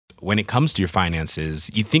when it comes to your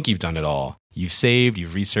finances, you think you've done it all. You've saved,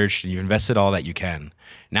 you've researched, and you've invested all that you can.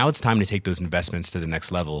 Now it's time to take those investments to the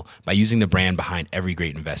next level by using the brand behind every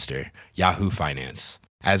great investor, Yahoo Finance.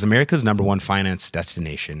 As America's #1 finance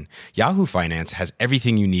destination, Yahoo Finance has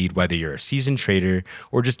everything you need, whether you're a seasoned trader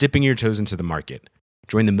or just dipping your toes into the market.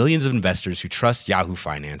 Join the millions of investors who trust Yahoo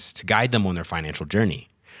Finance to guide them on their financial journey.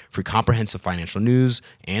 For comprehensive financial news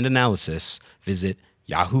and analysis, visit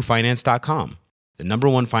yahoofinance.com, the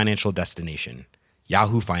 #1 financial destination,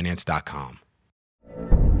 yahoofinance.com.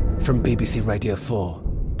 From BBC Radio 4,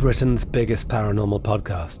 Britain's biggest paranormal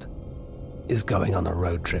podcast is going on a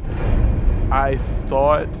road trip. I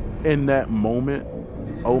thought in that moment,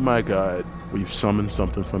 oh my God, we've summoned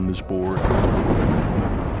something from this board.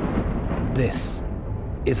 This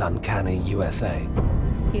is Uncanny USA.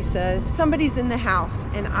 He says, somebody's in the house,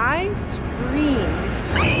 and I screamed.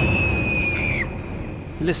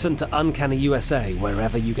 Listen to Uncanny USA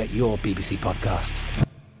wherever you get your BBC podcasts,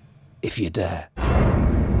 if you dare.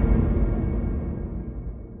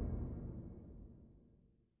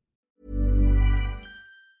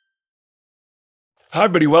 Hi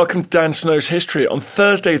everybody, welcome to Dan Snow's History. On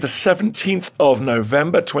Thursday, the 17th of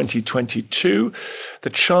November 2022, the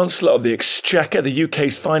Chancellor of the Exchequer, the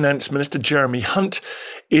UK's Finance Minister Jeremy Hunt,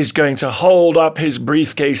 is going to hold up his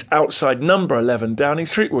briefcase outside number 11 Downing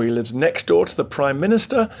Street, where he lives next door to the Prime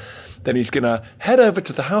Minister. Then he's going to head over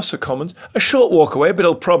to the House of Commons, a short walk away, but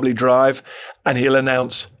he'll probably drive, and he'll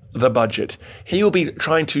announce the budget. He will be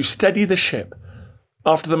trying to steady the ship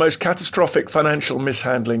after the most catastrophic financial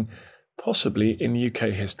mishandling possibly in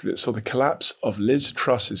UK history, that saw the collapse of Liz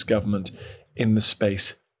Truss's government in the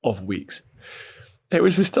space of weeks. It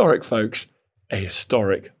was historic, folks. A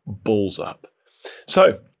historic balls up.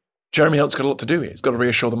 So, Jeremy Hunt's got a lot to do here. He's got to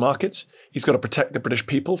reassure the markets. He's got to protect the British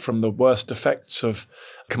people from the worst effects of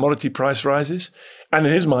commodity price rises. And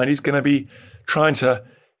in his mind, he's going to be trying to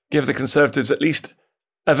give the Conservatives at least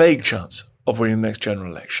a vague chance of winning the next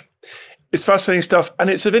general election. It's fascinating stuff, and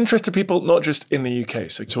it's of interest to people not just in the UK.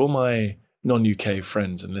 So to all my non-UK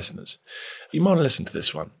friends and listeners, you might want to listen to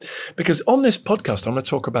this one. Because on this podcast, I'm going to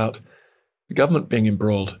talk about the government being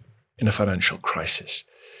embroiled in a financial crisis.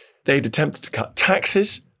 They'd attempted to cut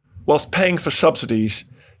taxes whilst paying for subsidies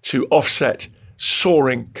to offset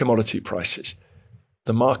soaring commodity prices.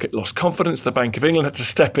 The market lost confidence. The Bank of England had to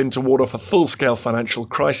step in to ward off a full-scale financial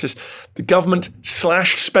crisis. The government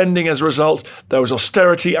slashed spending as a result. There was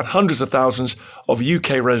austerity, and hundreds of thousands of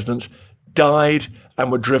UK residents died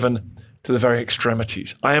and were driven to the very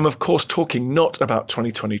extremities. I am, of course, talking not about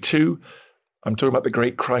 2022. I'm talking about the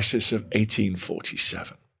Great Crisis of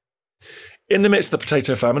 1847. In the midst of the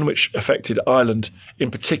potato famine, which affected Ireland in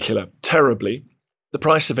particular terribly, the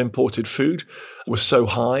price of imported food was so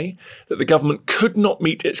high that the government could not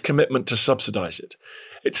meet its commitment to subsidise it.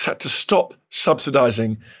 It had to stop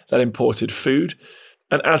subsidising that imported food.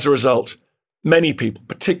 And as a result, many people,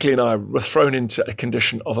 particularly in Ireland, were thrown into a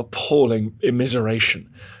condition of appalling immiseration,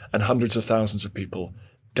 and hundreds of thousands of people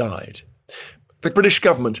died. The British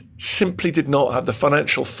government simply did not have the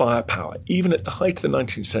financial firepower, even at the height of the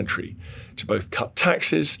 19th century, to both cut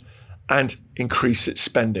taxes and increase its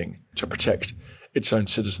spending to protect its own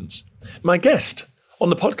citizens. My guest on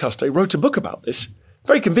the podcast today wrote a book about this,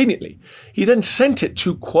 very conveniently. He then sent it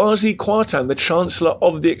to Kwasi Kwarteng, the Chancellor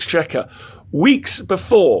of the Exchequer, weeks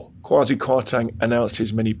before Kwasi Kwarteng announced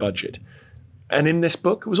his mini-budget. And in this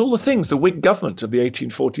book, it was all the things the Whig government of the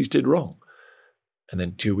 1840s did wrong. And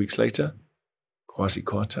then 2 weeks later, Kwasi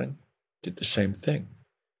Kwarteng did the same thing.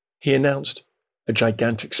 He announced a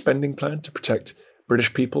gigantic spending plan to protect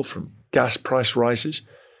British people from gas price rises,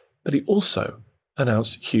 but he also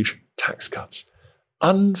announced huge tax cuts.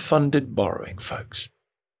 Unfunded borrowing, folks.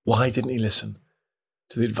 Why didn't he listen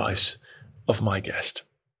to the advice of my guest?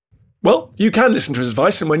 Well, you can listen to his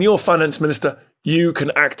advice, and when you're finance minister, you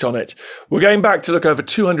can act on it. We're going back to look over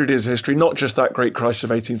 200 years of history, not just that great crisis of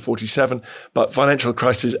 1847, but financial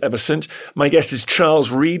crises ever since. My guest is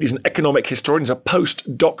Charles Reade. He's an economic historian. He's a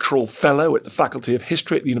postdoctoral fellow at the Faculty of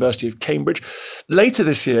History at the University of Cambridge. Later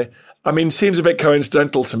this year, seems a bit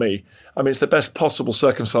coincidental to me. It's the best possible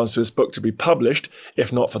circumstance for this book to be published,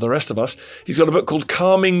 if not for the rest of us. He's got a book called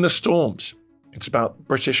Calming the Storms. It's about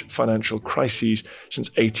British financial crises since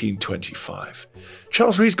 1825.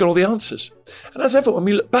 Charles Reade's got all the answers. And as ever, when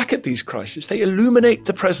we look back at these crises, they illuminate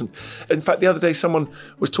the present. In fact, the other day, someone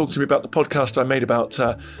was talking to me about the podcast I made about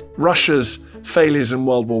Russia's failures in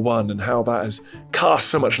World War I and how that has cast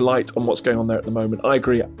so much light on what's going on there at the moment. I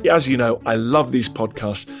agree. As you know, I love these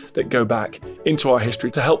podcasts that go back into our history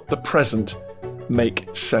to help the present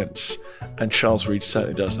make sense. And Charles Reade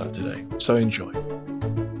certainly does that today. So enjoy.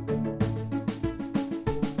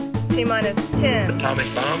 T-minus 10.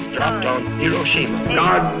 Atomic bomb dropped on Hiroshima.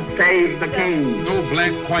 God save the king. No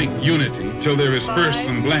black-white unity till there is first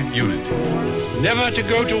some black unity. Never to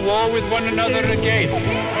go to war with one another again.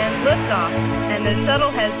 And liftoff, and the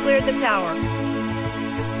shuttle has cleared the tower.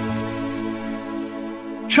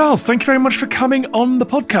 Charles, thank you very much for coming on the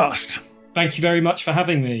podcast. Thank you very much for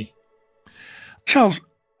having me. Charles,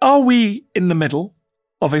 are we in the middle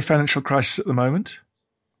of a financial crisis at the moment?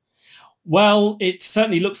 Well, it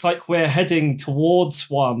certainly looks like we're heading towards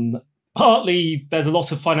one. Partly, there's a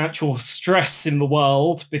lot of financial stress in the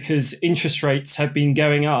world because interest rates have been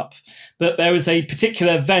going up. But there is a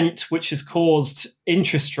particular event which has caused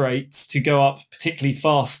interest rates to go up particularly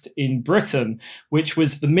fast in Britain, which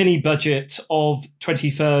was the mini budget of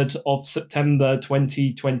 23rd of September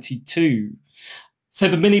 2022. So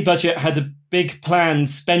the mini budget had a big planned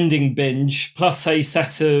spending binge plus a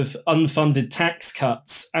set of unfunded tax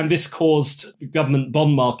cuts. And this caused the government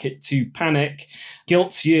bond market to panic.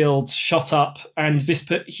 Gilt yields shot up, and this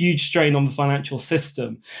put huge strain on the financial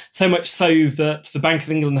system. So much so that the Bank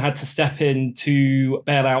of England had to step in to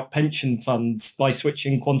bail out pension funds by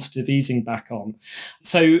switching quantitative easing back on.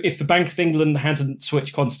 So if the Bank of England hadn't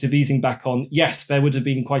switched quantitative easing back on, yes, there would have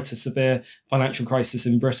been quite a severe financial crisis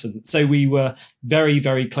in Britain. So we were very,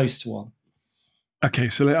 very close to one. Okay,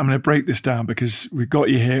 so I'm going to break this down because we've got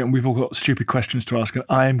you here and we've all got stupid questions to ask, and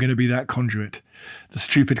I am going to be that conduit, the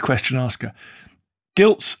stupid question asker.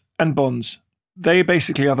 Gilts and bonds, they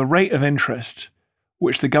basically are the rate of interest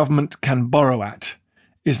which the government can borrow at.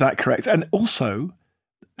 Is that correct? And also,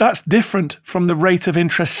 that's different from the rate of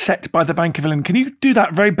interest set by the Bank of England. Can you do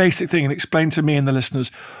that very basic thing and explain to me and the listeners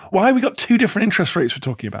why we got two different interest rates we're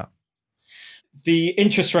talking about? The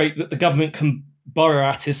interest rate that the government can borrow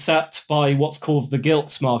at is set by what's called the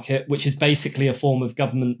gilts market, which is basically a form of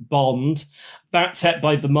government bond. That's set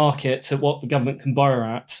by the market at what the government can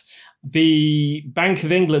borrow at. The Bank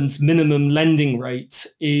of England's minimum lending rate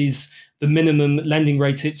is the minimum lending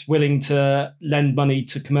rate it's willing to lend money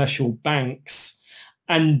to commercial banks.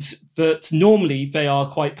 And that normally they are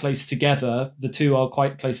quite close together. The two are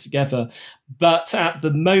quite close together. But at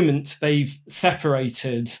the moment, they've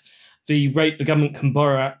separated. The rate the government can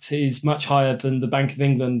borrow at is much higher than the Bank of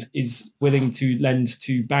England is willing to lend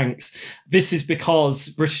to banks. This is because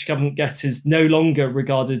British government debt is no longer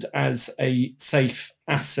regarded as a safe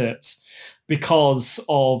asset because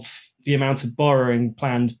of the amount of borrowing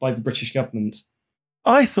planned by the British government.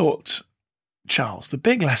 I thought, Charles, the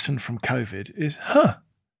big lesson from COVID is,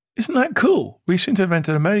 isn't that cool? We seem to have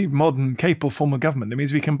invented a very modern, capable form of government that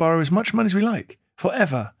means we can borrow as much money as we like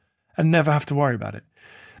forever and never have to worry about it.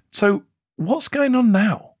 So what's going on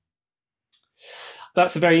now?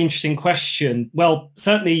 That's a very interesting question. Well,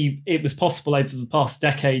 certainly it was possible over the past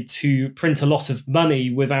decade to print a lot of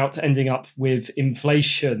money without ending up with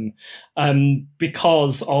inflation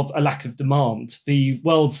because of a lack of demand. The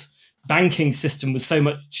world's banking system was so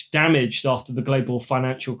much damaged after the global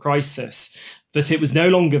financial crisis that it was no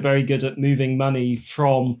longer very good at moving money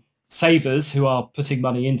from savers who are putting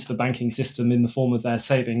money into the banking system in the form of their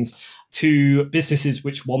savings to businesses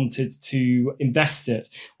which wanted to invest it,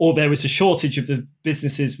 or there was a shortage of the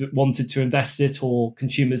businesses that wanted to invest it or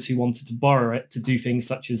consumers who wanted to borrow it to do things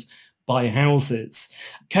such as buy houses.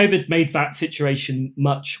 COVID made that situation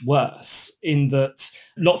much worse in that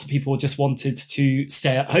lots of people just wanted to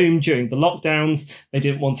stay at home during the lockdowns. They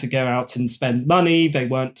didn't want to go out and spend money. They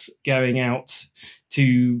weren't going out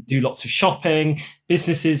to do lots of shopping.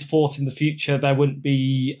 Businesses thought in the future there wouldn't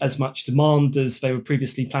be as much demand as they were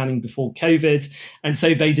previously planning before COVID. And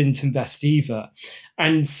so they didn't invest either.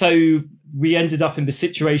 And so we ended up in the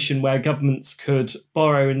situation where governments could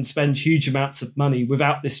borrow and spend huge amounts of money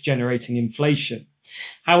without this generating inflation.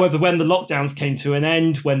 However, when the lockdowns came to an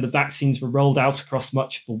end, when the vaccines were rolled out across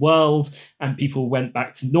much of the world and people went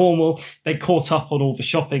back to normal, they caught up on all the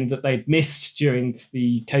shopping that they'd missed during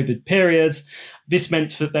the COVID period. This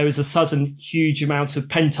meant that there was a sudden huge amount of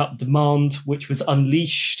pent-up demand, which was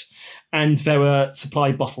unleashed, and there were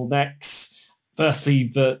supply bottlenecks. Firstly,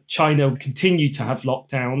 that China continued to have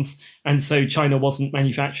lockdowns, and so China wasn't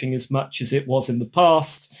manufacturing as much as it was in the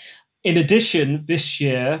past. In addition, this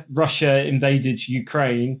year, Russia invaded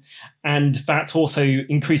Ukraine, and that also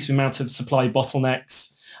increased the amount of supply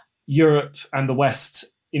bottlenecks. Europe and the West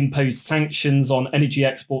imposed sanctions on energy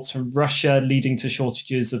exports from Russia, leading to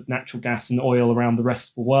shortages of natural gas and oil around the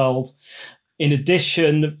rest of the world. In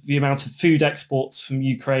addition, the amount of food exports from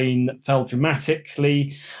Ukraine fell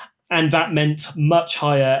dramatically, and that meant much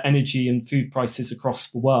higher energy and food prices across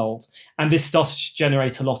the world. And this started to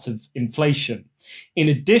generate a lot of inflation. In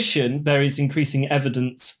addition, there is increasing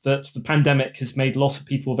evidence that the pandemic has made a lot of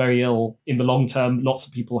people very ill in the long term. Lots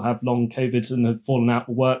of people have long COVID and have fallen out of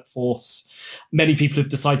the workforce. Many people have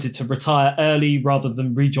decided to retire early rather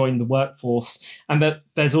than rejoin the workforce. And that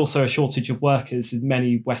there's also a shortage of workers in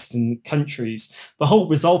many Western countries. The whole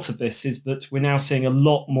result of this is that we're now seeing a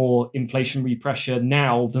lot more inflationary pressure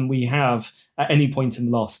now than we have at any point in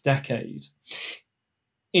the last decade.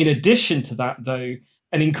 In addition to that, though,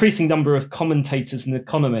 an increasing number of commentators and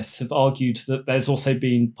economists have argued that there's also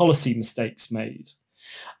been policy mistakes made.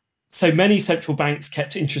 So many central banks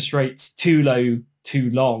kept interest rates too low, too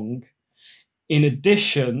long. In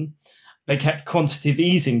addition, they kept quantitative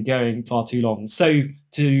easing going far too long. So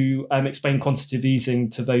to explain quantitative easing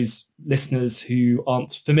to those listeners who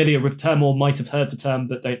aren't familiar with the term or might have heard the term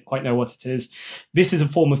but don't quite know what it is, this is a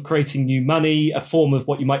form of creating new money, a form of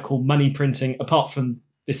what you might call money printing, apart from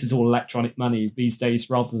this is all electronic money these days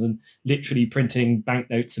rather than literally printing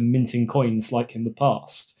banknotes and minting coins like in the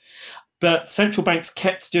past. But central banks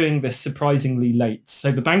kept doing this surprisingly late.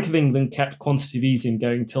 So the Bank of England kept quantitative easing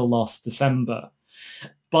going till last December.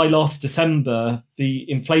 By last December, the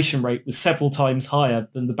inflation rate was several times higher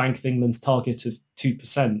than the Bank of England's target of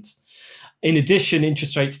 2%. In addition,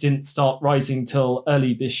 interest rates didn't start rising till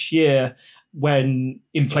early this year, when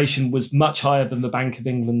inflation was much higher than the Bank of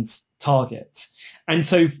England's target. And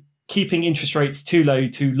so keeping interest rates too low,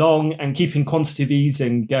 too long, and keeping quantitative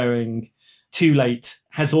easing going too late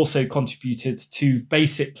has also contributed to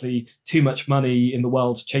basically too much money in the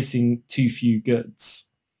world chasing too few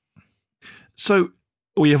goods. So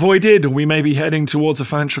we avoided, or we may be heading towards a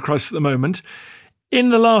financial crisis at the moment. In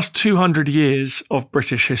the last 200 years of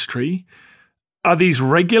British history, are these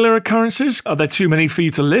regular occurrences? Are there too many for you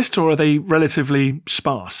to list, or are they relatively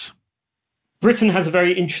sparse? Britain has a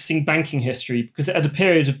very interesting banking history because it had a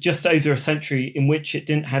period of just over a century in which it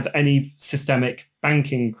didn't have any systemic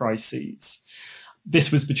banking crises.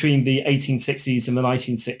 This was between the 1860s and the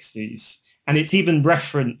 1960s. And it's even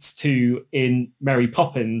referenced to in Mary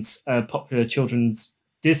Poppins, a popular children's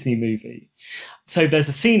Disney movie. So there's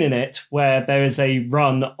a scene in it where there is a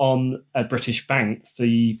run on a British bank,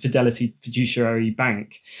 the Fidelity Fiduciary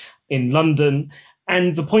Bank in London.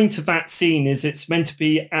 And the point of that scene is it's meant to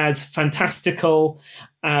be as fantastical,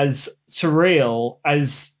 as surreal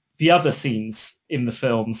as the other scenes in the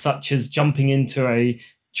film, such as jumping into a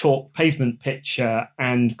chalk pavement picture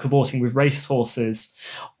and cavorting with racehorses,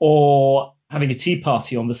 or having a tea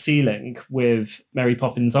party on the ceiling with Mary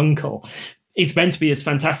Poppins' uncle. It's meant to be as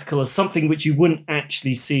fantastical as something which you wouldn't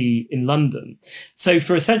actually see in London. So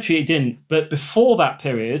for a century it didn't. But before that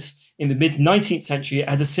period, in the mid-19th century, it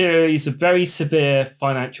had a series of very severe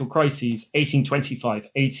financial crises, 1825,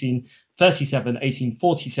 1837,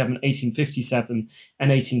 1847, 1857, and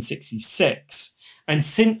 1866. And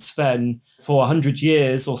since then, for 100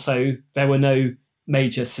 years or so, there were no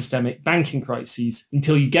major systemic banking crises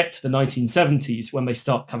until you get to the 1970s when they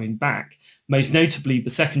start coming back. Most notably, the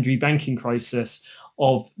secondary banking crisis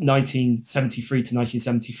of 1973 to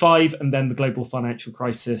 1975, and then the global financial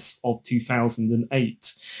crisis of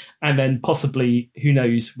 2008. And then possibly, who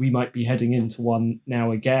knows, we might be heading into one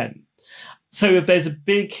now again. So there's a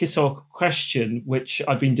big historical question, which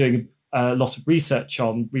I've been doing a lot of research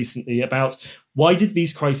on recently, about why did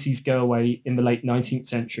these crises go away in the late 19th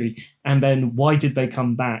century? And then why did they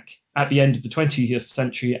come back at the end of the 20th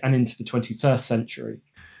century and into the 21st century?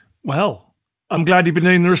 Well, I'm glad you've been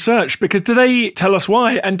doing the research, because do they tell us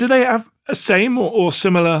why? And do they have a same or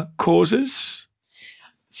similar causes?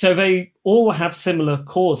 So they all have similar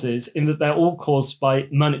causes in that they're all caused by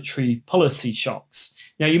monetary policy shocks.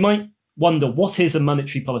 Now, you might wonder, what is a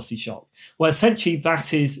monetary policy shock? Well, essentially,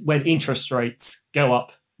 that is when interest rates go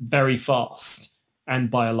up very fast and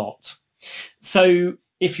by a lot. So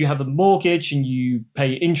if you have a mortgage and you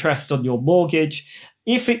pay interest on your mortgage,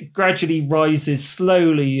 if it gradually rises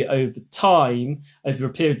slowly over time, over a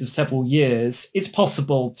period of several years, it's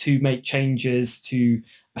possible to make changes to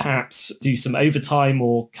perhaps do some overtime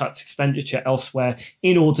or cut expenditure elsewhere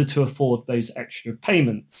in order to afford those extra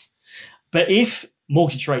payments. But if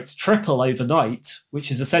mortgage rates triple overnight, which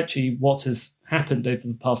is essentially what has happened over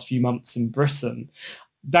the past few months in Britain,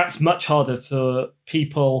 that's much harder for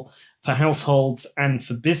people, for households, and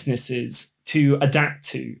for businesses to adapt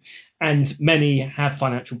to. And many have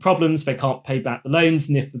financial problems. They can't pay back the loans.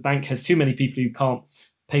 And if the bank has too many people who can't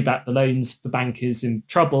pay back the loans, the bank is in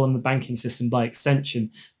trouble, and the banking system, by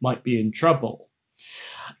extension, might be in trouble.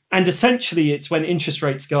 And essentially, it's when interest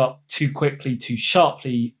rates go up too quickly, too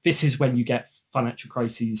sharply, this is when you get financial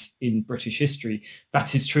crises in British history.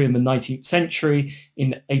 That is true in the 19th century, in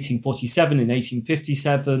 1847, in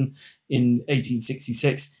 1857, in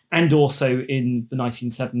 1866, and also in the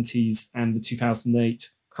 1970s and the 2008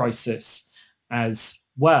 crisis as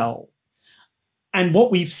well. And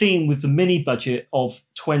what we've seen with the mini budget of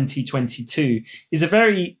 2022 is a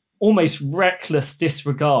very almost reckless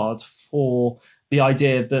disregard for the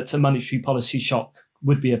idea that a monetary policy shock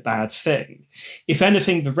would be a bad thing. If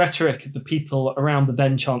anything, the rhetoric of the people around the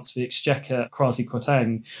then Chancellor of the Exchequer, Kwasi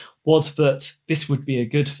Kwarteng, was that this would be a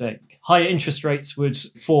good thing. Higher interest rates would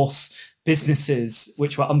force businesses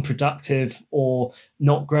which were unproductive or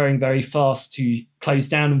not growing very fast to close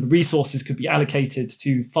down, and the resources could be allocated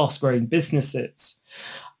to fast-growing businesses.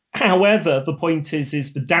 However, the point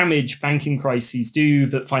is the damage banking crises do,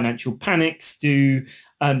 that financial panics do,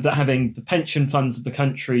 that having the pension funds of the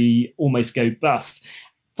country almost go bust,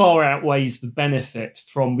 far outweighs the benefit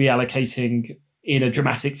from reallocating in a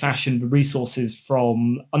dramatic fashion the resources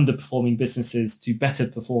from underperforming businesses to better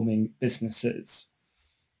performing businesses.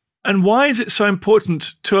 And why is it so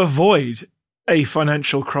important to avoid a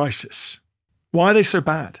financial crisis? Why are they so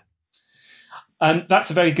bad? That's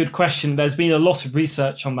a very good question. There's been a lot of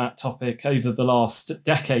research on that topic over the last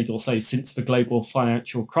decade or so since the global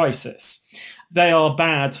financial crisis. They are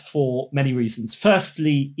bad for many reasons.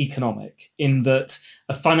 Firstly, economic, in that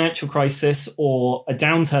a financial crisis or a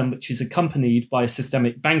downturn which is accompanied by a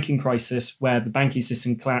systemic banking crisis where the banking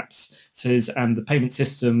system collapses and the payment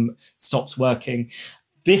system stops working,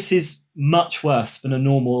 this is much worse than a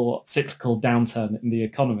normal cyclical downturn in the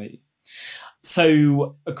economy.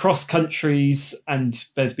 So across countries, and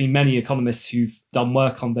there's been many economists who've done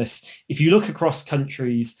work on this, if you look across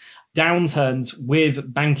countries, downturns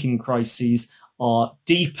with banking crises are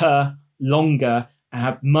deeper, longer, and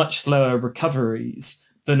have much slower recoveries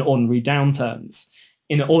than ordinary downturns.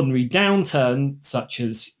 In an ordinary downturn, such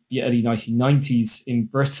as the early 1990s in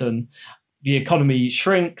Britain, the economy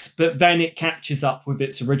shrinks, but then it catches up with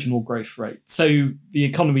its original growth rate. So the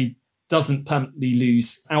economy doesn't permanently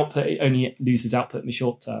lose output, it only loses output in the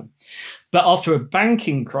short term. But after a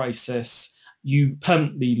banking crisis, you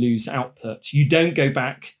permanently lose output. You don't go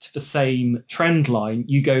back to the same trend line,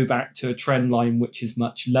 you go back to a trend line which is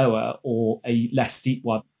much lower or a less steep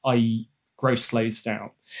one, i.e. growth slows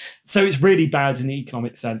down. So it's really bad in the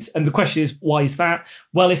economic sense. And the question is, why is that?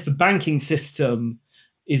 Well, if the banking system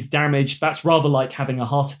is damaged, that's rather like having a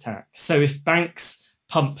heart attack. So if banks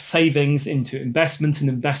pump savings into investment and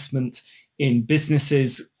investment in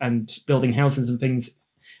businesses and building houses and things,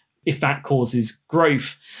 if that causes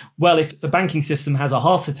growth, well, if the banking system has a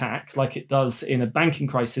heart attack, like it does in a banking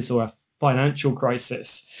crisis or a financial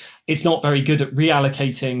crisis, it's not very good at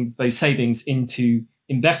reallocating those savings into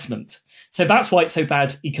investment. So that's why it's so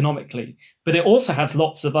bad economically. But it also has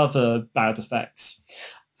lots of other bad effects.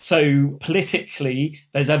 So politically,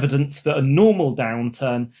 there's evidence that a normal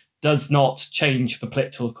downturn does not change the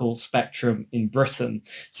political spectrum in Britain.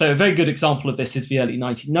 So a very good example of this is the early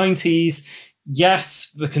 1990s.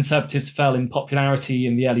 Yes, the Conservatives fell in popularity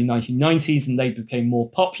in the early 1990s and they became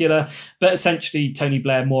more popular, but essentially Tony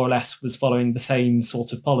Blair more or less was following the same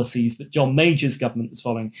sort of policies that John Major's government was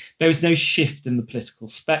following. There was no shift in the political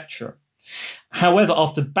spectrum. However,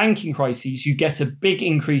 after banking crises, you get a big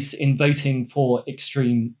increase in voting for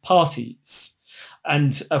extreme parties.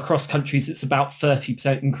 And across countries, it's about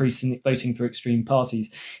 30% increase in voting for extreme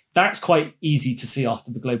parties. That's quite easy to see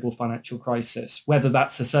after the global financial crisis, whether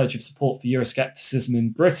that's a surge of support for Euroscepticism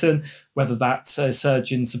in Britain, whether that's a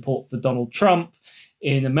surge in support for Donald Trump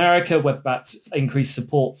in America, whether that's increased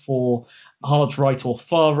support for hard right or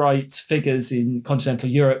far right figures in continental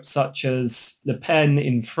Europe, such as Le Pen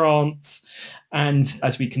in France. And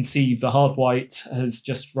as we can see, the hard right has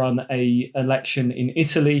just run an election in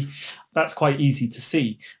Italy. That's quite easy to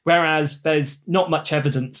see. Whereas there's not much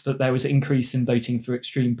evidence that there was an increase in voting for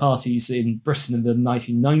extreme parties in Britain in the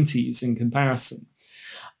 1990s in comparison.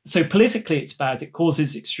 So politically, it's bad. It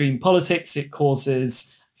causes extreme politics. It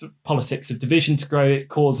causes politics of division to grow. It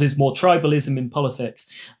causes more tribalism in politics.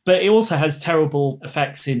 But it also has terrible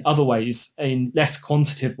effects in other ways, in less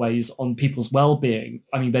quantitative ways on people's well-being.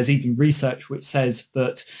 I mean, there's even research which says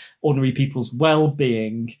that ordinary people's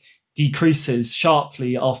well-being decreases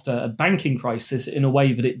sharply after a banking crisis in a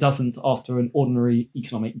way that it doesn't after an ordinary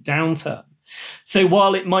economic downturn. So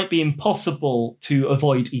while it might be impossible to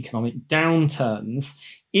avoid economic downturns,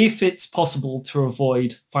 if it's possible to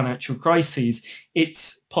avoid financial crises,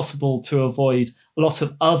 it's possible to avoid a lot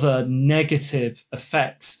of other negative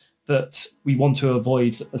effects that we want to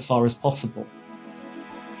avoid as far as possible.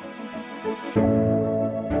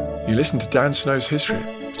 You listen to Dan Snow's History,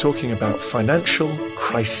 talking about financial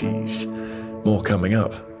crises. More coming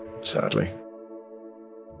up, sadly.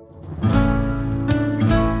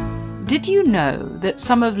 Did you know that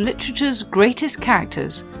some of literature's greatest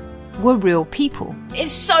characters were real people? It's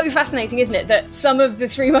so fascinating, isn't it, that some of the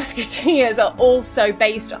Three Musketeers are also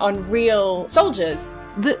based on real soldiers.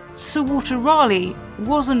 That Sir Walter Raleigh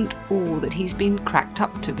wasn't all that he's been cracked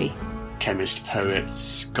up to be. Chemist, poet,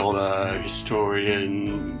 scholar,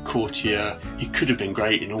 historian, courtier. He could have been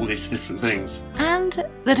great in all these different things. And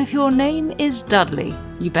that if your name is Dudley,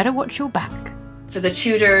 you better watch your back. For the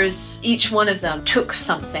Tudors, each one of them took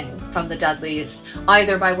something from the Dudleys,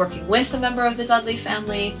 either by working with a member of the Dudley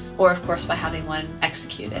family, or of course by having one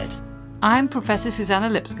executed. I'm Professor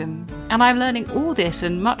Susanna Lipscomb, and I'm learning all this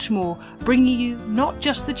and much more, bringing you Not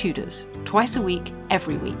Just the Tudors, twice a week,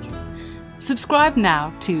 every week. Subscribe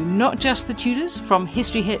now to Not Just the Tudors from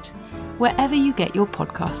History Hit, wherever you get your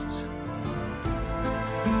podcasts.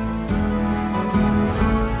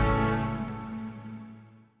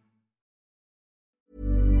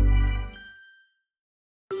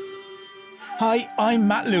 Hi, I'm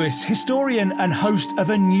Matt Lewis, historian and host of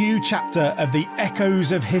a new chapter of the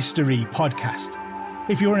Echoes of History podcast.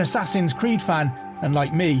 If you're an Assassin's Creed fan, and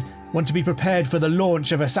like me, want to be prepared for the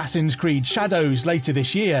launch of Assassin's Creed Shadows later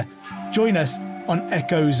this year, join us on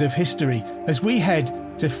Echoes of History as we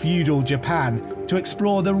head to feudal Japan to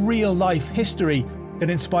explore the real-life history that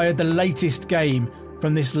inspired the latest game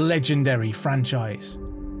from this legendary franchise.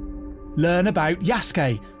 Learn about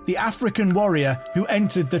Yasuke, the African warrior who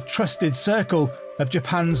entered the trusted circle of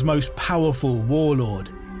Japan's most powerful warlord.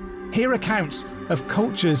 Hear accounts of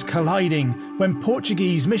cultures colliding when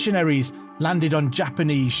Portuguese missionaries landed on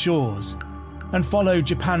Japanese shores, and follow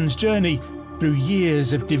Japan's journey through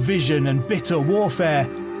years of division and bitter warfare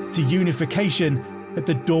to unification at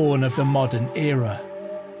the dawn of the modern era.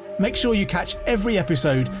 Make sure you catch every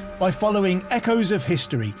episode by following Echoes of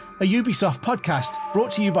History, a Ubisoft podcast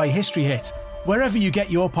brought to you by History Hit, wherever you get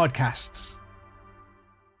your podcasts.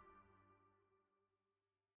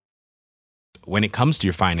 When it comes to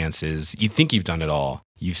your finances, you think you've done it all.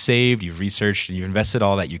 You've saved, you've researched, and you've invested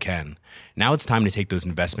all that you can. Now it's time to take those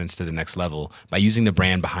investments to the next level by using the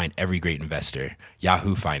brand behind every great investor,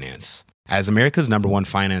 Yahoo Finance. As America's #1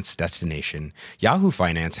 finance destination, Yahoo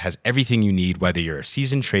Finance has everything you need, whether you're a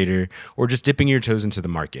seasoned trader or just dipping your toes into the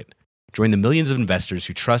market. Join the millions of investors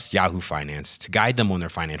who trust Yahoo Finance to guide them on their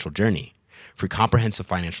financial journey. For comprehensive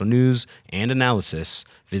financial news and analysis,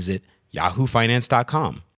 visit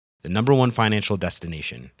yahoofinance.com, the #1 financial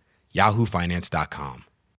destination, yahoofinance.com.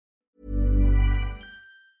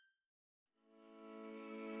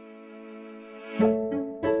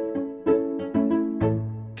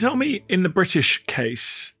 Tell me, in the British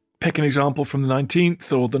case, pick an example from the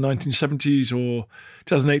 19th or the 1970s or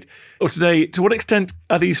 2008 or today, to what extent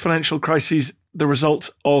are these financial crises the result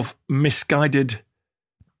of misguided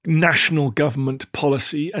national government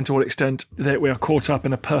policy, and to what extent that we are caught up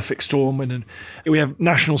in a perfect storm and we have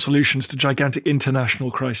national solutions to gigantic international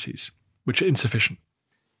crises, which are insufficient?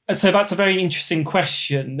 So that's a very interesting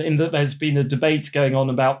question, in that there's been a debate going on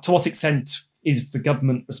about to what extent is the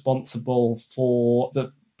government responsible for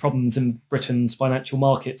the problems in Britain's financial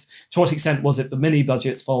markets. To what extent was it the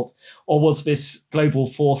mini-budget's fault, or was this global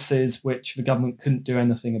forces which the government couldn't do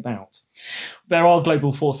anything about? There are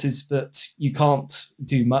global forces that you can't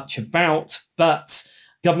do much about, but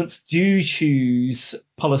governments do choose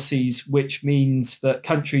policies which means that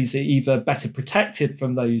countries are either better protected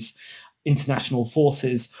from those international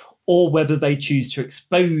forces, or whether they choose to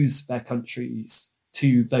expose their countries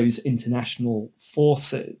to those international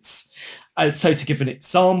forces. So to give an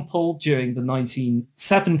example, during the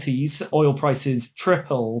 1970s, oil prices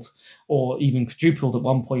tripled or even quadrupled at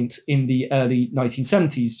one point in the early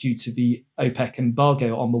 1970s due to the OPEC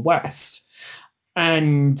embargo on the West.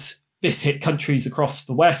 And this hit countries across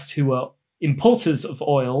the West who were importers of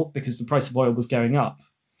oil because the price of oil was going up.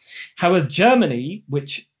 However, Germany,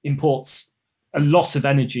 which imports a lot of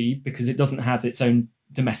energy because it doesn't have its own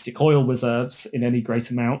domestic oil reserves in any great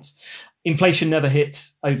amount, inflation never hit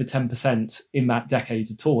over 10% in that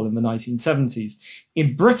decade at all, in the 1970s.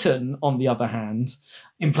 In Britain, on the other hand,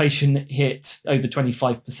 inflation hit over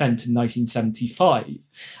 25% in 1975.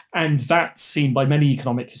 And that's seen by many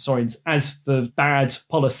economic historians as the bad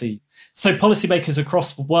policy. So policymakers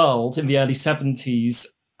across the world in the early 70s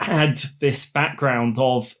had this background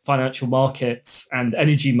of financial markets and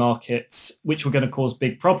energy markets, which were going to cause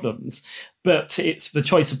big problems. But it's the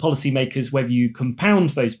choice of policymakers whether you compound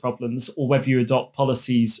those problems or whether you adopt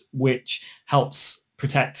policies which helps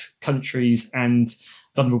protect countries and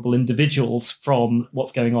vulnerable individuals from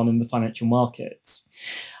what's going on in the financial markets.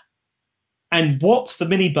 And what the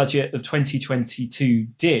mini budget of 2022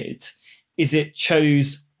 did is it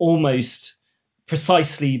chose almost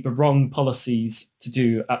precisely the wrong policies to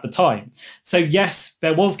do at the time. So yes,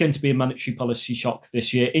 there was going to be a monetary policy shock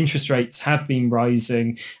this year. Interest rates have been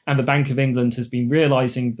rising, and the Bank of England has been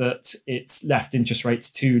realising that it's left interest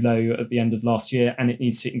rates too low at the end of last year, and it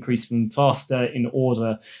needs to increase them faster in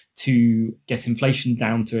order to get inflation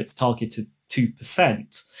down to its target of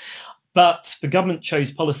 2%. But the government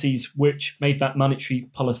chose policies which made that monetary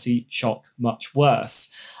policy shock much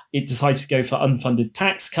worse. It decided to go for unfunded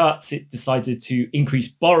tax cuts. It decided to increase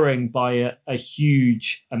borrowing by a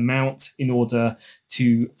huge amount in order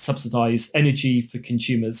to subsidise energy for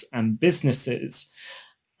consumers and businesses.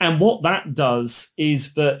 And what that does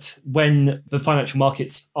is that when the financial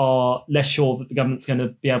markets are less sure that the government's going to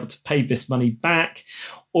be able to pay this money back,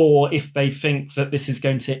 or if they think that this is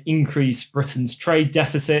going to increase Britain's trade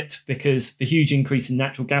deficit because the huge increase in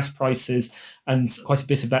natural gas prices and quite a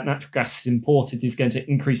bit of that natural gas is imported is going to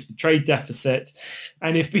increase the trade deficit.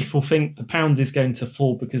 And if people think the pound is going to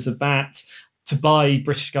fall because of that, to buy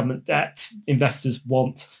British government debt, investors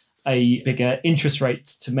want a bigger interest rate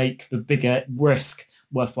to make the bigger risk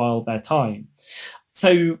worthwhile their time.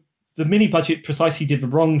 So the mini budget precisely did the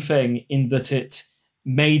wrong thing in that it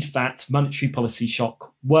made that monetary policy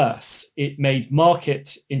shock worse. It made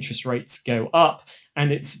market interest rates go up,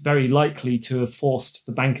 and it's very likely to have forced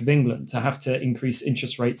the Bank of England to have to increase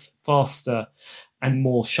interest rates faster and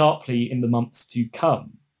more sharply in the months to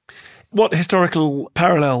come. What historical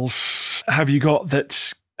parallels have you got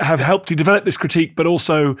that have helped you develop this critique, but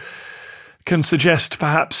also can suggest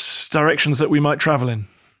perhaps directions that we might travel in?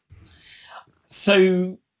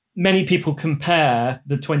 So many people compare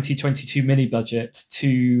the 2022 mini budget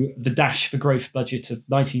to the Dash for Growth budget of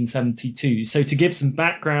 1972. So to give some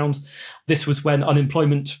background, this was when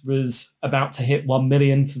unemployment was about to hit 1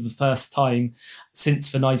 million for the first time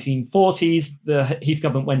since the 1940s. The Heath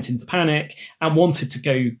government went into panic and wanted to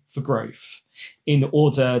go for growth in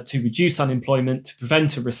order to reduce unemployment, to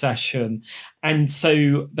prevent a recession. And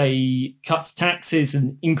so they cut taxes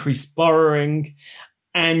and increased borrowing.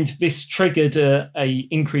 And this triggered a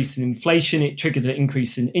increase in inflation. It triggered an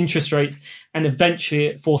increase in interest rates. And eventually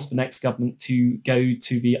it forced the next government to go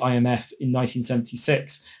to the IMF in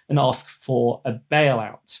 1976 and ask for a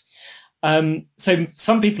bailout. So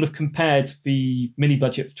some people have compared the mini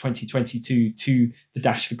budget of 2022 to the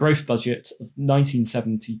Dash for Growth budget of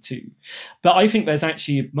 1972. But I think there's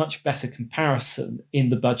actually a much better comparison in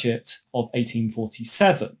the budget of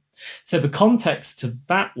 1847. So the context to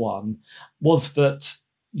that one was that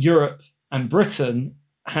Europe and Britain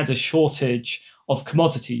had a shortage of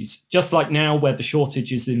commodities, just like now where the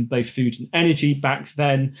shortage is in both food and energy. Back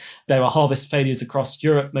then, there were harvest failures across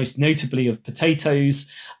Europe, most notably of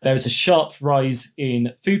potatoes. There was a sharp rise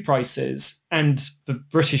in food prices, and the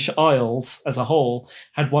British Isles as a whole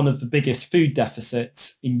had one of the biggest food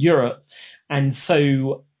deficits in Europe. And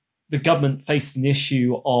so the government faced an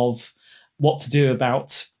issue of what to do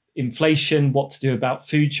about inflation, what to do about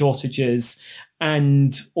food shortages,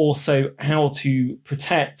 and also how to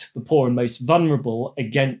protect the poor and most vulnerable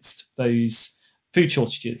against those food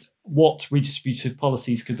shortages. What redistributive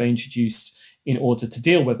policies could they introduce in order to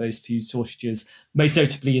deal with those food shortages? Most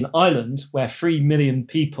notably in Ireland, where 3 million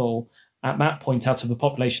people at that point out of a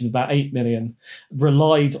population of about 8 million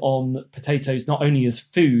relied on potatoes not only as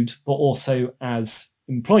food, but also as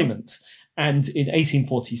employment. And in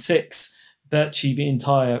 1846, virtually the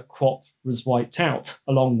entire crop was wiped out,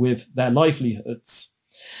 along with their livelihoods.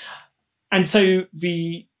 And so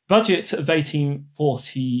the budget of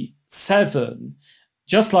 1847,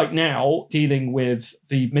 just like now, dealing with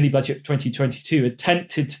the mini budget of 2022,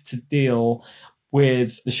 attempted to deal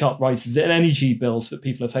with the sharp rises in energy bills that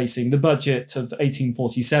people are facing. The budget of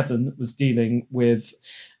 1847 was dealing with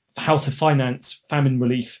how to finance famine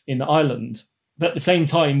relief in Ireland. But at the same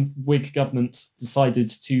time, Whig government decided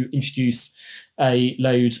to introduce a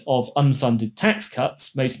load of unfunded tax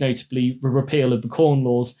cuts, most notably the repeal of the Corn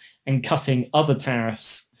Laws and cutting other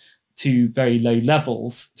tariffs to very low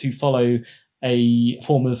levels to follow a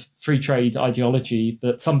form of free trade ideology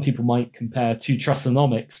that some people might compare to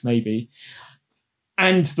Trussonomics, maybe.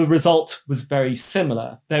 And the result was very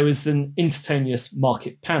similar. There was an instantaneous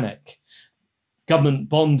market panic. Government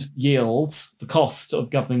bond yields, the cost of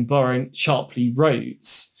government borrowing, sharply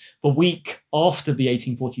rose. The week after the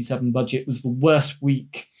 1847 budget was the worst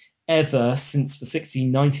week ever since the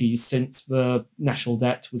 1690s, since the national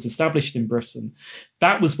debt was established in Britain.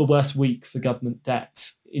 That was the worst week for government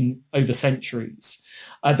debt in over centuries.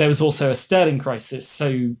 There was also a sterling crisis. So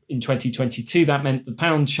in 2022, that meant the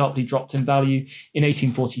pound sharply dropped in value. In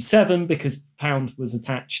 1847, because pound was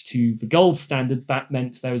attached to the gold standard, that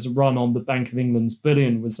meant there was a run on the Bank of England's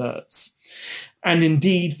bullion reserves. And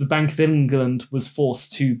indeed, the Bank of England was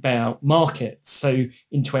forced to bail out markets. So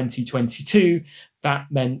in 2022, that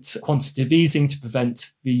meant quantitative easing to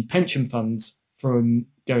prevent the pension funds from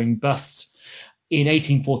going bust. In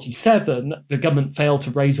 1847, the government failed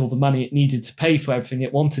to raise all the money it needed to pay for everything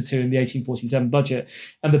it wanted to in the 1847 budget.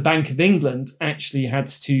 And the Bank of England actually had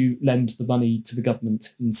to lend the money to the government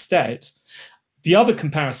instead. The other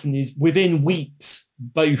comparison is within weeks,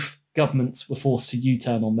 both governments were forced to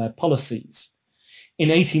U-turn on their policies. In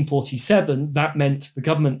 1847, that meant the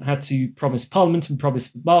government had to promise Parliament and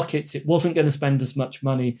promise the markets it wasn't going to spend as much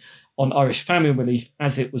money on Irish famine relief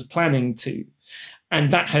as it was planning to. And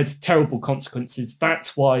that had terrible consequences.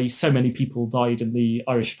 That's why so many people died in the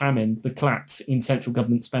Irish famine, the collapse in central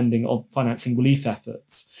government spending on financing relief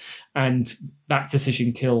efforts. And that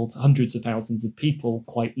decision killed hundreds of thousands of people,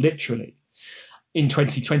 quite literally. In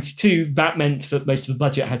 2022, that meant that most of the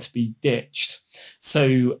budget had to be ditched.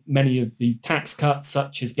 So many of the tax cuts,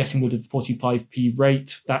 such as getting rid of the 45p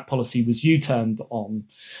rate, that policy was U-turned on.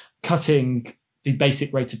 Cutting the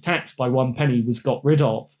basic rate of tax by 1 penny was got rid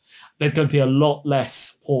of. There's going to be a lot less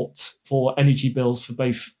support for energy bills for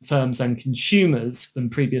both firms and consumers than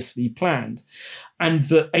previously planned. And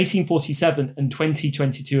that 1847 and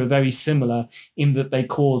 2022 are very similar in that they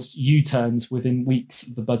caused U-turns within weeks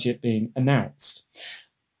of the budget being announced.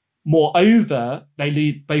 Moreover,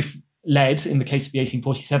 they both led, in the case of the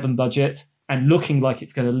 1847 budget, and looking like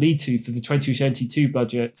it's going to lead to, for the 2022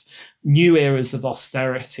 budget, new eras of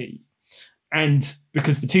austerity. And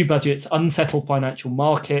because the two budgets unsettle financial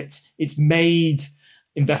markets, it's made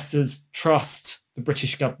investors trust the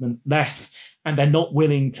British government less, and they're not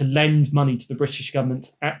willing to lend money to the British government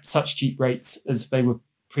at such cheap rates as they were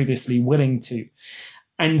previously willing to.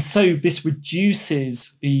 And so this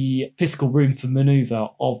reduces the fiscal room for manoeuvre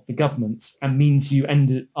of the governments and means you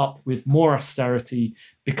end up with more austerity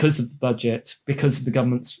because of the budget, because of the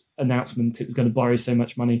government's announcement it was going to borrow so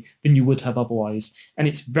much money than you would have otherwise. And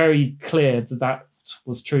it's very clear that that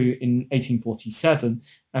was true in 1847,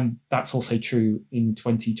 and that's also true in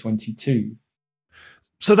 2022.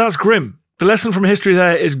 So that's grim. The lesson from history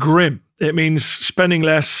there is grim. It means spending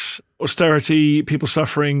less, austerity, people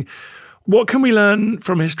suffering. What can we learn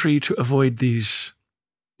from history to avoid these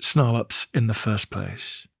snarl-ups in the first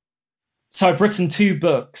place? So I've written 2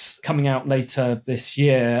 books coming out later this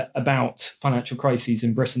year about financial crises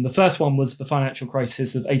in Britain. The first one was the financial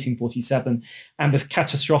crisis of 1847 and the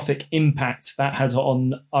catastrophic impact that had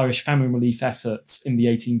on Irish famine relief efforts in the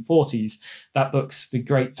 1840s. That book's The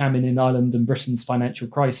Great Famine in Ireland and Britain's Financial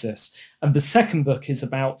Crisis. And the second book is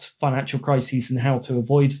about financial crises and how to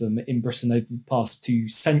avoid them in Britain over the past 2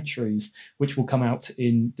 centuries, which will come out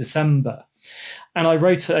in December. And I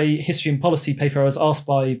wrote a history and policy paper. I was asked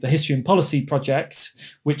by the History and Policy Project,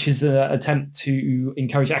 which is an attempt to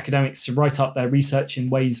encourage academics to write up their research in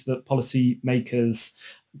ways that policy makers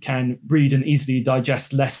can read and easily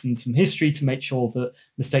digest lessons from history to make sure that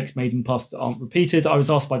mistakes made in the past aren't repeated. I was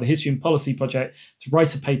asked by the History and Policy Project to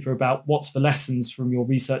write a paper about what's the lessons from your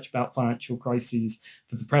research about financial crises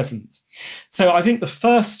for the present. So I think the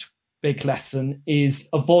first big lesson is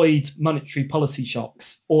avoid monetary policy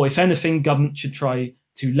shocks, or if anything, government should try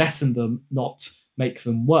to lessen them, not make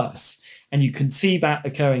them worse. And you can see that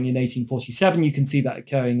occurring in 1847, you can see that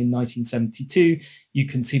occurring in 1972, you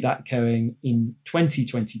can see that occurring in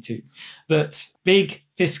 2022. But big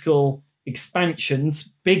fiscal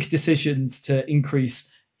expansions, big decisions to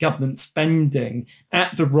increase government spending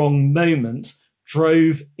at the wrong moment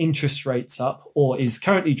drove interest rates up, or is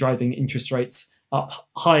currently driving interest rates up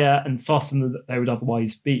higher and faster than they would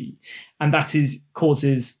otherwise be. And that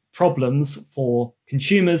causes problems for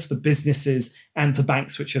consumers, for businesses, and for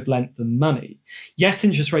banks which have lent them money. Yes,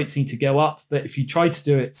 interest rates need to go up, but if you try to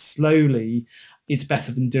do it slowly, it's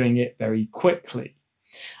better than doing it very quickly.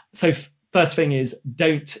 So first thing is,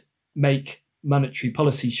 don't make monetary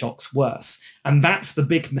policy shocks worse. And that's the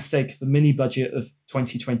big mistake of the mini budget of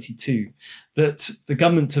 2022, that the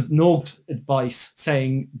government have ignored advice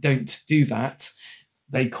saying don't do that.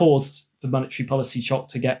 They caused the monetary policy shock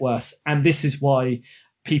to get worse. And this is why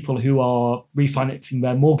people who are refinancing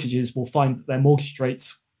their mortgages will find that their mortgage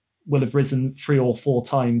rates will have risen 3 or 4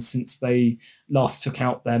 times since they last took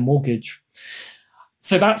out their mortgage.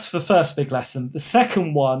 So that's the first big lesson. The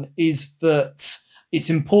second one is that it's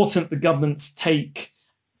important the governments take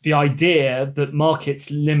the idea that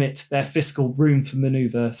markets limit their fiscal room for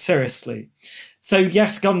manoeuvre seriously. So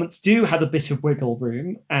yes, governments do have a bit of wiggle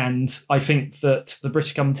room, and I think that the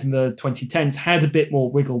British government in the 2010s had a bit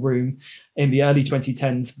more wiggle room in the early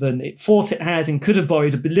 2010s than it thought it had, and could have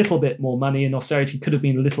borrowed a little bit more money, and austerity could have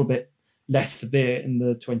been a little bit less severe in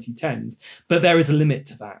the 2010s. But there is a limit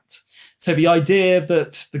to that. So the idea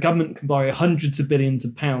that the government can borrow hundreds of billions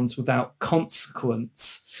of pounds without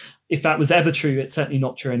consequence, if that was ever true, it's certainly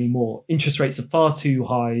not true anymore. Interest rates are far too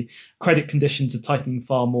high. Credit conditions are tightening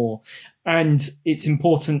far more. And it's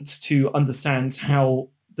important to understand how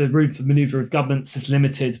the room for manoeuvre of governments is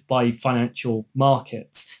limited by financial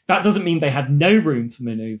markets. That doesn't mean they had no room for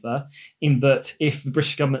manoeuvre, in that if the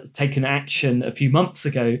British government had taken action a few months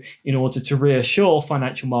ago in order to reassure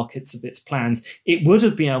financial markets of its plans, it would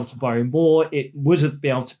have been able to borrow more, it would have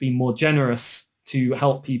been able to be more generous to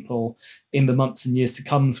help people in the months and years to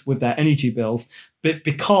come with their energy bills. But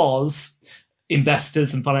because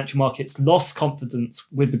investors and financial markets lost confidence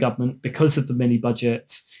with the government because of the mini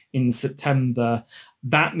budget in September,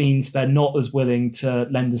 that means they're not as willing to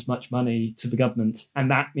lend as much money to the government. And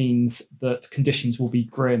that means that conditions will be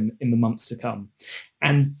grim in the months to come.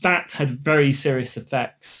 And that had very serious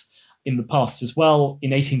effects in the past as well. In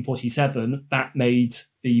 1847, that made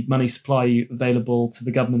the money supply available to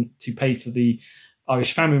the government to pay for the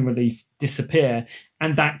Irish famine relief disappear.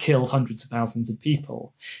 And that killed hundreds of thousands of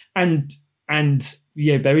people. And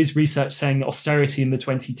there is research saying austerity in the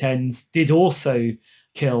 2010s did also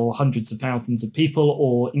kill hundreds of thousands of people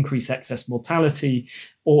or increase excess mortality,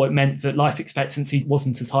 or it meant that life expectancy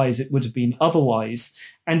wasn't as high as it would have been otherwise.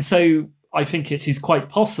 And so I think it is quite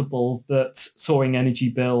possible that soaring energy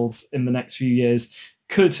bills in the next few years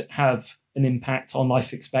could have an impact on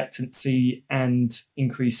life expectancy and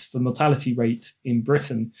increase the mortality rate in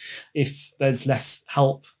Britain if there's less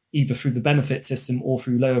help either through the benefit system or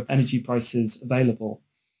through lower energy prices available.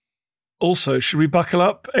 Also, should we buckle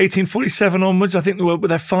up? 1847 onwards, I think there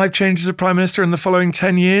were 5 changes of Prime Minister in the following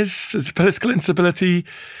 10 years. Does political instability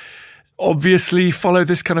obviously follow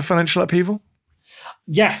this kind of financial upheaval?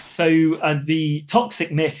 Yes, so the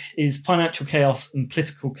toxic myth is financial chaos and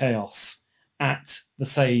political chaos at the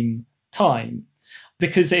same time.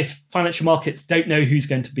 Because if financial markets don't know who's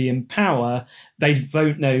going to be in power, they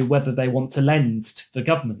won't know whether they want to lend to the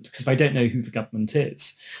government because they don't know who the government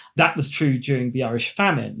is. That was true during the Irish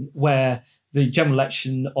famine, where the general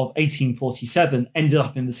election of 1847 ended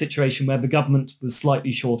up in the situation where the government was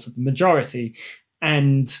slightly short of the majority.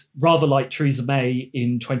 And rather like Theresa May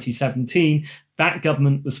in 2017, that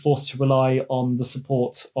government was forced to rely on the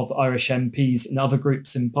support of Irish MPs and other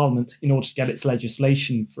groups in Parliament in order to get its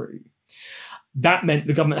legislation through. That meant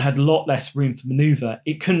the government had a lot less room for manoeuvre.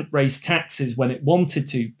 It couldn't raise taxes when it wanted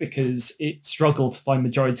to because it struggled to find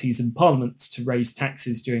majorities in Parliament to raise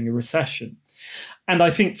taxes during a recession. And I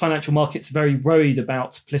think financial markets are very worried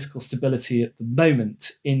about political stability at the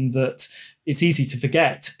moment, in that it's easy to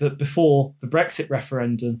forget, but before the Brexit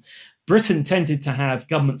referendum, Britain tended to have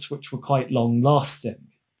governments which were quite long-lasting.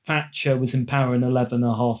 Thatcher was in power in 11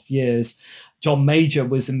 and a half years. John Major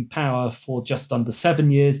was in power for just under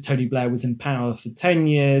 7 years. Tony Blair was in power for 10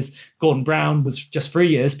 years. Gordon Brown was just 3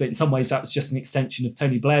 years, but in some ways that was just an extension of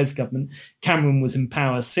Tony Blair's government. Cameron was in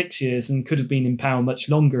power 6 years and could have been in power much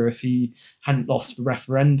longer if he hadn't lost the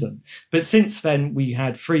referendum. But since then, we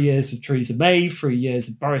had 3 years of Theresa May, 3 years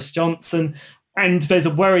of Boris Johnson, and there's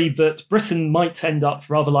a worry that Britain might end up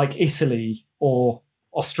rather like Italy or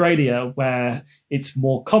Australia, where it's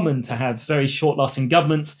more common to have very short-lasting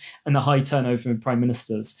governments and a high turnover in prime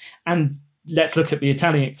ministers. And let's look at the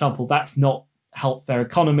Italian example. That's not helped their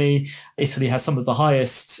economy. Italy has some of the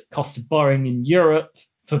highest cost of borrowing in Europe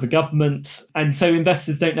for the government. And so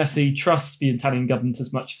investors don't necessarily trust the Italian government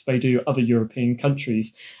as much as they do other European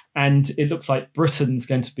countries. And it looks like Britain's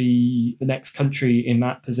going to be the next country in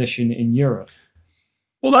that position in Europe.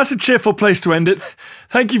 Well, that's a cheerful place to end it.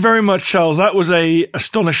 Thank you very much, Charles. That was an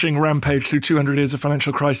astonishing rampage through 200 years of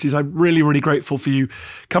financial crises. I'm really, really grateful for you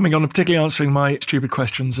coming on and particularly answering my stupid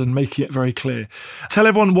questions and making it very clear. Tell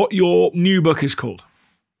everyone what your new book is called.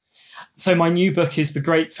 So my new book is The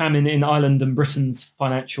Great Famine in Ireland and Britain's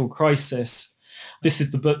Financial Crisis. This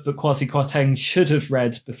is the book that Kwasi Kwarteng should have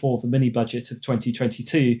read before the mini-budget of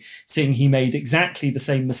 2022, seeing he made exactly the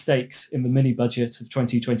same mistakes in the mini-budget of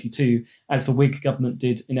 2022 as the Whig government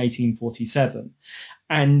did in 1847.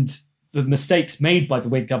 And the mistakes made by the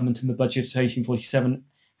Whig government in the budget of 1847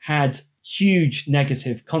 had huge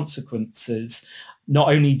negative consequences. Not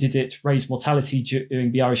only did it raise mortality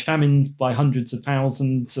during the Irish famine by hundreds of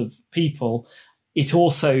thousands of people, it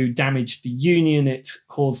also damaged the union. It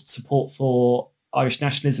caused support for Irish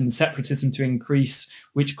nationalism and separatism to increase,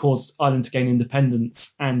 which caused Ireland to gain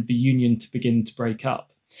independence and the Union to begin to break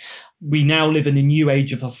up. We now live in a new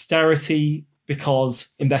age of austerity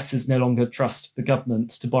because investors no longer trust the government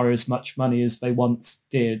to borrow as much money as they once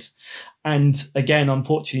did. And again,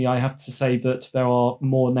 unfortunately, I have to say that there are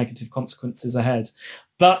more negative consequences ahead.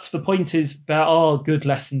 But the point is, there are good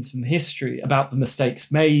lessons from history about the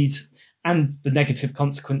mistakes made, and the negative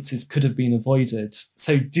consequences could have been avoided.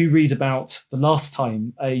 So do read about the last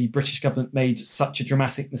time a British government made such a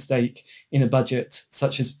dramatic mistake in a budget,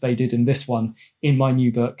 such as they did in this one, in my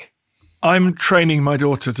new book. I'm training my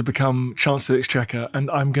daughter to become Chancellor of the Exchequer,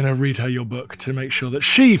 and I'm going to read her your book to make sure that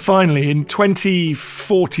she finally, in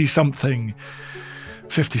 2040-something,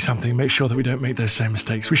 50-something, make sure that we don't make those same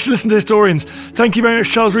mistakes. We should listen to historians. Thank you very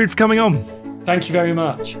much, Charles Reade, for coming on. Thank you very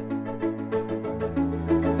much.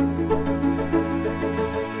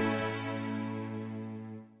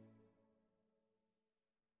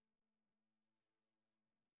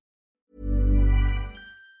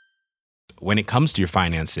 When it comes to your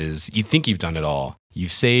finances, you think you've done it all.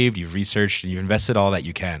 You've saved, you've researched, and you've invested all that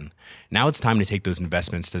you can. Now it's time to take those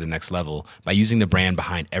investments to the next level by using the brand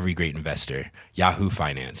behind every great investor, Yahoo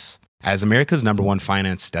Finance. As America's #1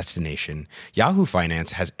 finance destination, Yahoo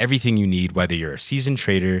Finance has everything you need, whether you're a seasoned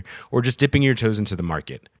trader or just dipping your toes into the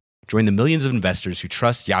market. Join the millions of investors who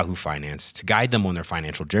trust Yahoo Finance to guide them on their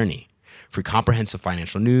financial journey. For comprehensive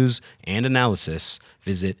financial news and analysis,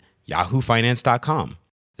 visit yahoofinance.com.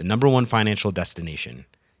 The #1 financial destination,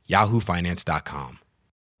 yahoofinance.com.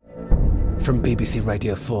 From BBC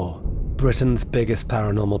Radio 4, Britain's biggest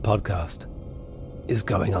paranormal podcast is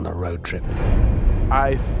going on a road trip.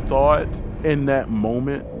 I thought in that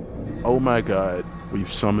moment, oh my God,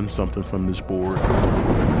 we've summoned something from this board.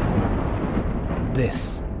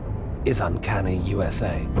 This is Uncanny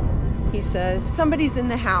USA. He says, somebody's in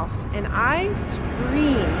the house, and I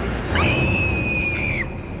screamed.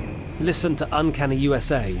 Listen to Uncanny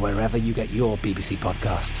USA wherever you get your BBC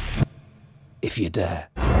podcasts, if you dare.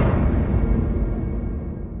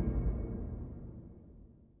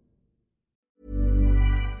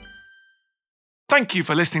 Thank you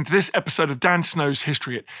for listening to this episode of Dan Snow's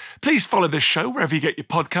History Hit. Please follow this show wherever you get your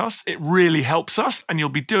podcasts. It really helps us, and you'll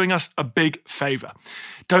be doing us a big favour.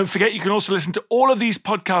 Don't forget, you can also listen to all of these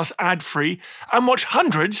podcasts ad-free and watch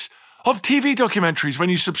hundreds of TV documentaries when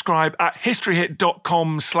you subscribe at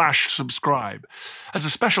historyhit.com/subscribe. As a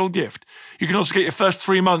special gift, you can also get your first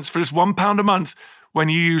 3 months for just £1 a month when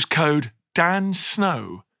you use code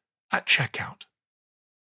DANSNOW at checkout.